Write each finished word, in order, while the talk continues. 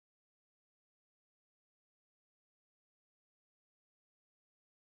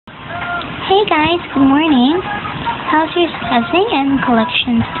Hey guys, good morning. How's your assessing and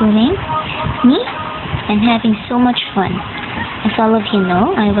collections doing? Me? I'm having so much fun. As all of you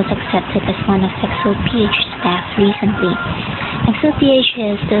know, I was accepted as one of EXOPH staff recently. EXOPH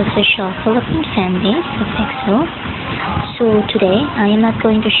is the official Philippine fanbase of EXO. So today, I am not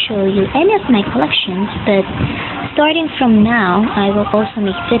going to show you any of my collections, but starting from now, I will also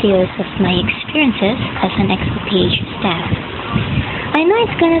make videos of my experiences as an EXOPH staff. I know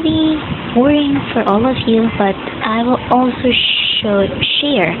it's gonna be boring for all of you, but I will also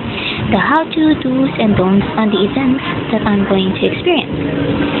share the how-to, do's, and don'ts on the events that I'm going to experience.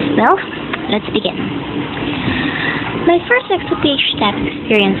 Well, let's begin. My first EXOPH staff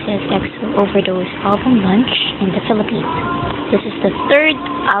experience is EXO Overdose album launch in the Philippines. This is the third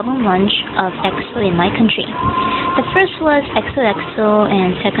album launch of EXO in my country. The first was EXO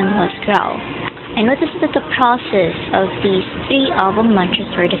and second was Growl. I noticed that the process of these three album launches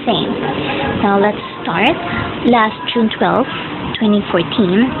were the same. Now let's start. Last June 12,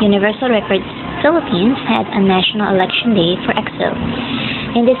 2014, Universal Records Philippines had a national election day for EXO.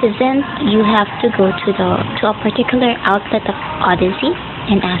 In this event, you have to go to a particular outlet of Odyssey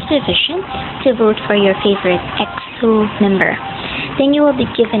and Astrovision to vote for your favorite EXO member. Then you will be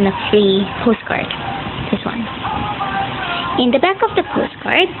given a free postcard. This one. In the back of the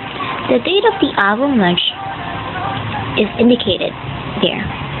postcard, the date of the album launch is indicated there.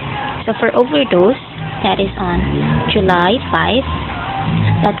 So for Overdose, that is on July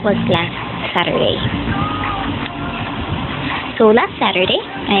 5. That was last Saturday. So last Saturday,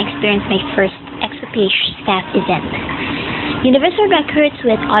 I experienced my first EXOPH staff event. Universal Records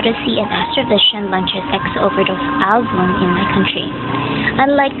with Odyssey and Astrovision launches EXO Overdose album in my country.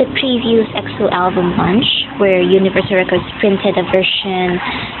 Unlike the previous EXO album launch, where Universal Records printed a version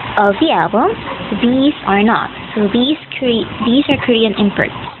of the album, these are not. So these are Korean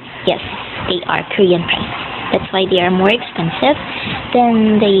imports. Yes, they are Korean price. That's why they are more expensive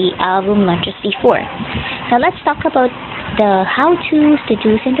than the album launches before. Now let's talk about the how-tos, the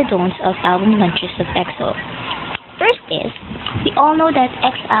do's, and the don'ts of album launches of EXO. First is, we all know that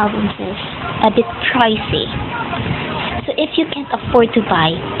EXO albums is a bit pricey. So if you can't afford to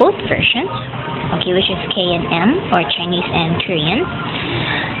buy both versions, okay, which is K and M, or Chinese and Korean,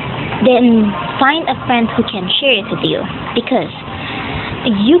 then find a friend who can share it with you, because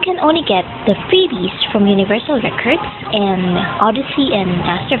you can only get the freebies from Universal Records and Odyssey and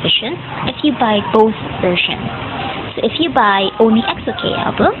Astrovision if you buy both versions. So if you buy only EXO-K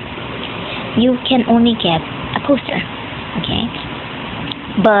album, you can only get a poster, okay?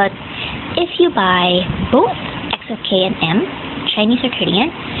 But if you buy both EXO-K and M, Chinese or Korean,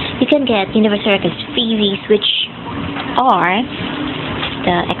 you can get Universal Records freebies, which are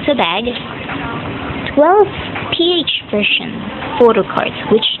the EXO bag, 12 PH version photo cards,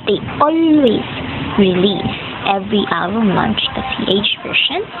 which they always release every album launch, the PH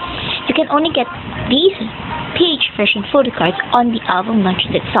version. You can only get these PH version photo cards on the album launch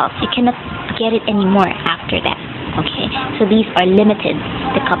itself. You cannot get it anymore after that. Okay, so these are limited.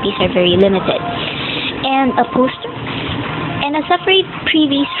 The copies are very limited. And a poster and a separate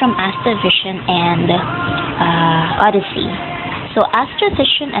freebies from Astrovision and Odyssey. So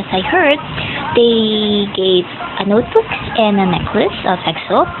Astrovision, as I heard, they gave a notebook and a necklace of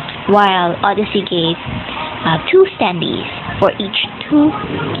EXO, while Odyssey gave 2 standees for each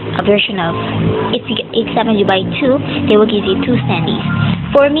a version of, if you buy 2, they will give you 2 standees.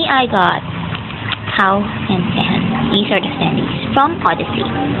 For me, I got How and Fan. These are the standees from Odyssey.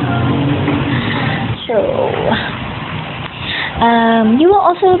 So you will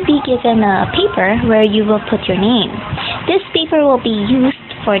also be given a paper where you will put your name. This paper will be used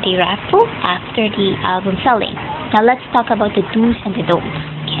for the raffle after the album selling. Now let's talk about the do's and the don'ts.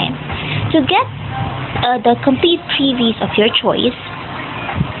 Okay, to get the complete freebies of your choice,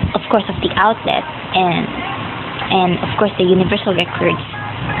 of course of the outlet, and of course the Universal Records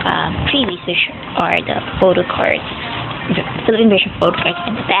freebies, which are the photo cards, the Philippine version photo cards,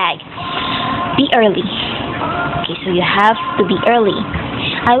 and the bag. Be early. Okay, so you have to be early.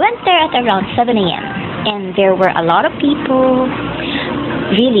 I went there at around 7 a.m. and there were a lot of people,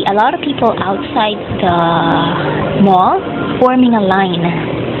 really a lot of people outside the mall forming a line.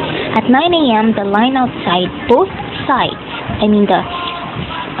 At 9 a.m. the line outside both sides, I mean the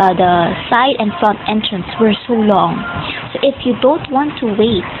side and front entrance, were so long. So if you don't want to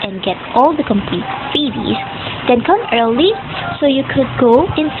wait and get all the complete freebies, then come early so you could go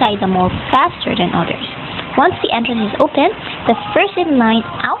inside the mall faster than others. Once the entrance is open, the first in line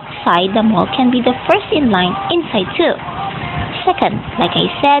outside the mall can be the first in line inside too. Second, like I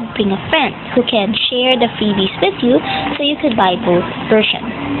said, bring a friend who can share the freebies with you so you could buy both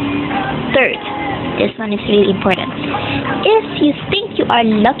versions. Third, this one is really important. If you think you are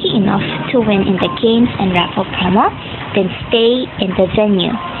lucky enough to win in the games and raffle promo, then stay in the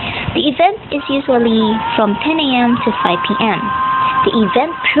venue. The event is usually from 10 a.m. to 5 p.m. The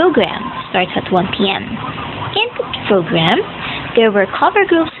event program starts at 1 p.m. In the program, there were cover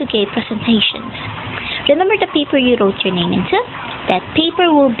groups who gave presentations. Remember the paper you wrote your name into? That paper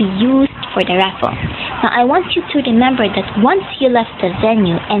will be used for the raffle. Now, I want you to remember that once you left the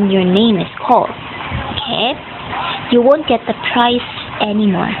venue and your name is called, okay, you won't get the prize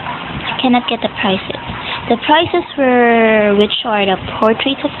anymore. You cannot get the prizes. The prizes were, which are the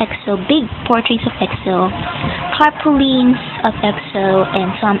portraits of EXO, big portraits of EXO, tarpaulins of EXO, and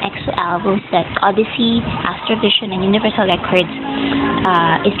some EXO albums that Odyssey, Astrovision, and Universal Records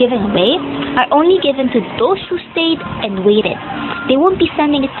is giving away, are only given to those who stayed and waited. They won't be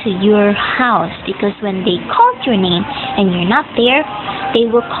sending it to your house because when they called your name and you're not there, they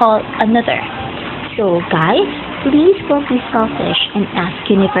will call another. So guys, please don't be selfish and ask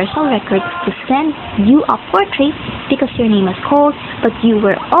Universal Records to send you a portrait because your name is called, but you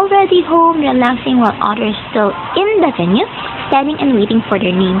were already home relaxing while others still in the venue, standing and waiting for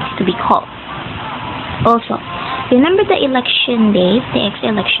their names to be called. Also, remember the election day, the EXO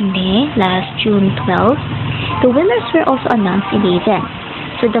election day, last June 12th? The winners were also announced in the event.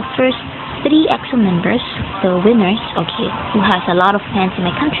 So the first 3 EXO members, the winners, okay, who has a lot of fans in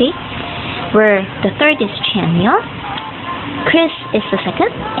my country, where the third is Chanyeol, Chris is the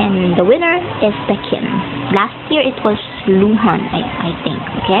second, and the winner is Baekhyun. Last year it was Luhan, I think,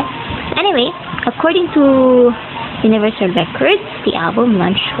 okay? Anyway, according to Universal Records, the album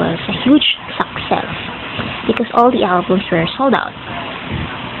launch was a huge success because all the albums were sold out.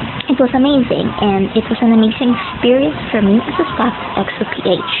 It was amazing, and it was an amazing experience for me as a staff of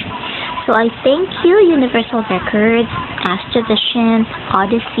EXOPH. So I thank you, Universal Records, Astrovision,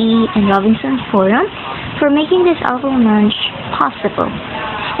 Odyssey, and Robinson Forum for making this album launch possible.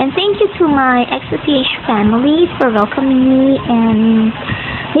 And thank you to my EXOPH family for welcoming me and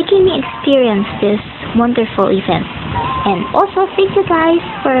making me experience this wonderful event. And also thank you guys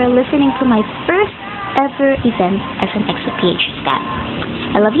for listening to my first ever event as an EXOPH staff.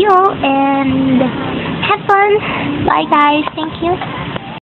 I love you all and have fun. Bye guys. Thank you.